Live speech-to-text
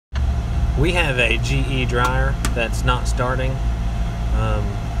We have a GE dryer that's not starting.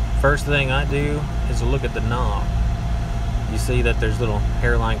 First thing I do is look at the knob. You see that there's little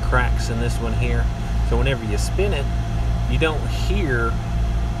hairline cracks in this one here. So whenever you spin it, you don't hear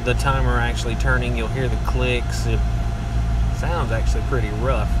the timer actually turning. You'll hear the clicks. It sounds actually pretty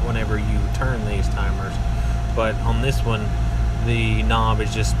rough whenever you turn these timers. But on this one, the knob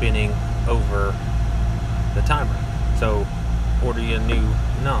is just spinning over the timer. So order you a new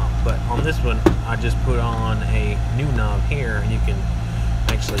knob. But on this one, I just put on a new knob here, and you can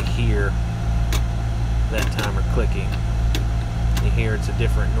actually hear that timer clicking. You hear it's a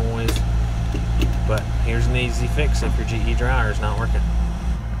different noise, but here's an easy fix if your GE dryer is not working.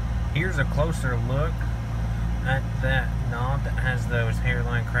 Here's a closer look at that knob that has those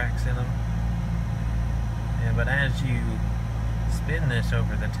hairline cracks in them. But as you spin this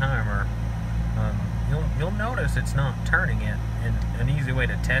over the timer, you'll notice it's not turning it. And an easy way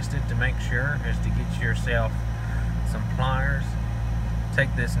to test it to make sure is to get yourself some pliers,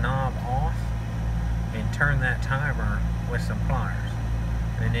 take this knob off, and turn that timer with some pliers.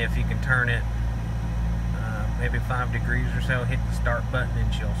 And if you can turn it maybe 5 degrees or so, hit the start button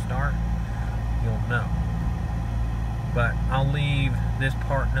and she'll start, you'll know. But I'll leave this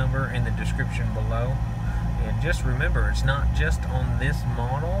part number in the description below. And just remember, it's not just on this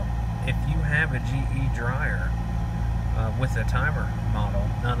model. If you have a GE dryer with a timer model,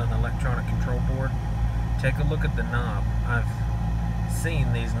 not an electronic control board, take a look at the knob. I've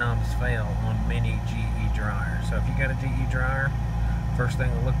seen these knobs fail on many GE dryers. So if you got a GE dryer, first thing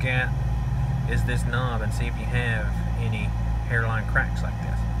to look at is this knob and see if you have any hairline cracks like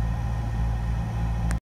this.